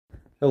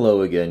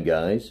Hello again,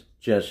 guys.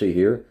 Jesse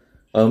here.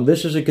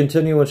 This is a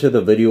continuance of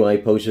the video I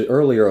posted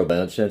earlier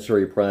about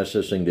sensory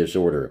processing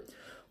disorder,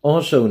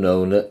 also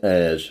known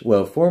as,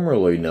 well,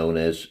 formerly known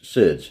as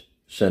SIDS,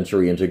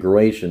 sensory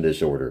integration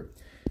disorder.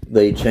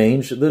 They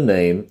changed the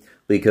name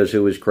because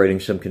it was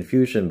creating some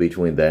confusion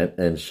between that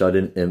and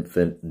sudden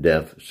infant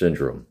death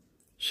syndrome,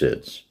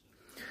 SIDS.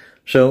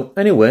 So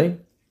anyway,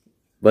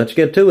 let's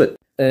get to it.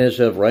 As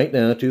of right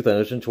now,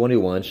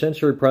 2021,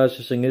 sensory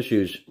processing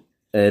issues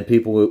and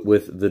people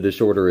with the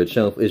disorder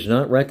itself is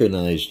not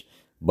recognized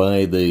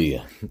by the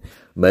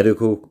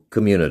medical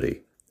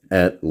community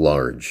at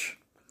large.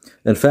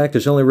 In fact,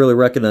 it's only really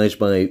recognized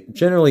by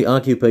generally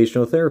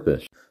occupational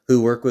therapists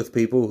who work with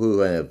people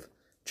who have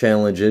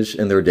challenges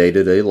in their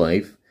day-to-day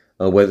life,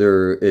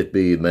 whether it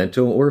be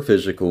mental or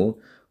physical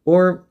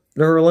or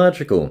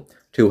neurological,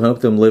 to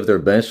help them live their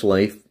best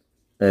life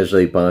as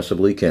they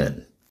possibly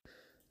can.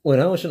 When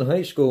I was in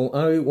high school,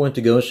 I went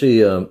to go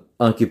see an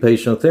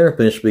occupational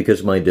therapist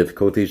because of my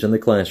difficulties in the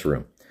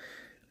classroom.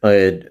 I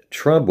had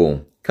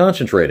trouble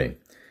concentrating,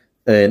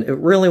 and it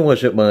really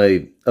wasn't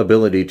my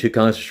ability to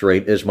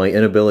concentrate as my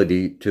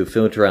inability to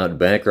filter out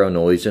background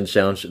noise and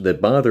sounds that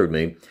bothered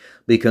me,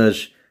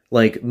 because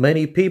like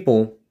many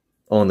people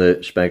on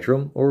the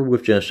spectrum, or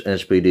with just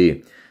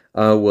SPD,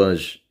 I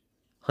was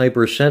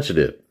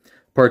hypersensitive,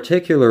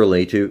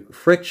 particularly to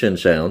friction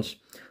sounds,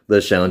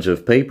 the sounds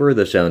of paper,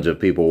 the sounds of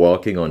people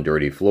walking on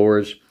dirty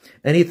floors,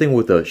 anything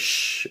with a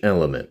shh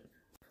element.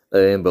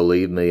 And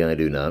believe me, I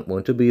do not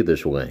want to be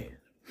this way.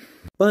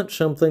 But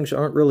some things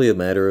aren't really a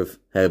matter of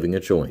having a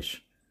choice.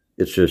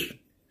 It's just,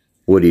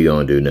 what are you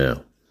going to do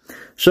now?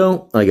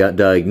 So, I got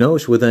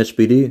diagnosed with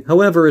SPD.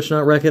 However, it's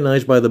not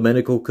recognized by the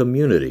medical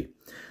community.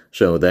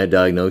 So that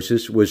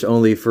diagnosis was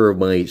only for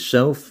my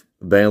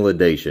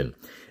self-validation.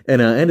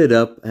 And I ended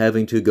up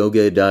having to go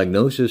get a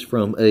diagnosis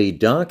from a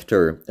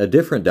doctor, a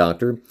different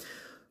doctor,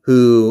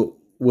 who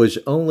was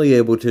only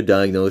able to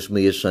diagnose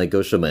me as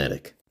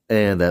psychosomatic.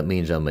 And that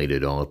means I made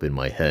it all up in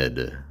my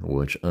head,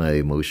 which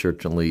I most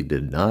certainly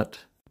did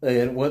not.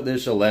 And what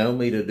this allowed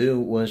me to do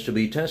was to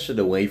be tested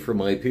away from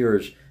my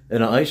peers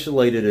in an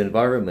isolated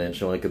environment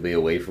so I could be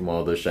away from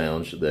all the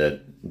sounds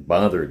that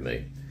bothered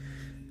me.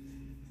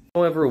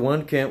 However,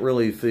 one can't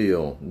really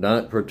feel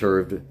not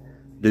perturbed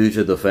due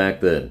to the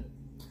fact that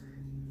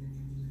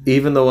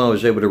even though I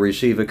was able to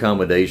receive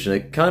accommodation,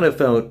 it kind of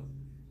felt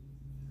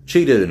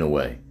cheated in a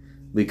way,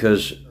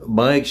 because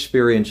my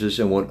experiences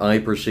and what I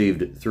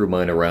perceived through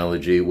my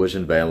neurology was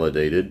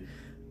invalidated,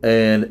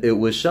 and it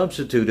was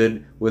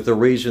substituted with a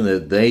reason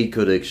that they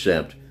could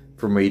accept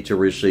for me to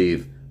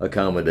receive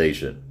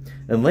accommodation.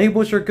 And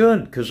labels are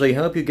good because they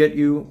help get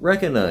you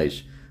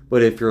recognized,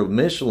 but if you're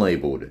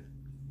mislabeled,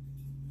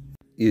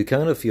 you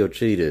kind of feel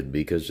cheated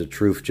because the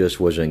truth just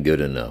wasn't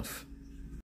good enough.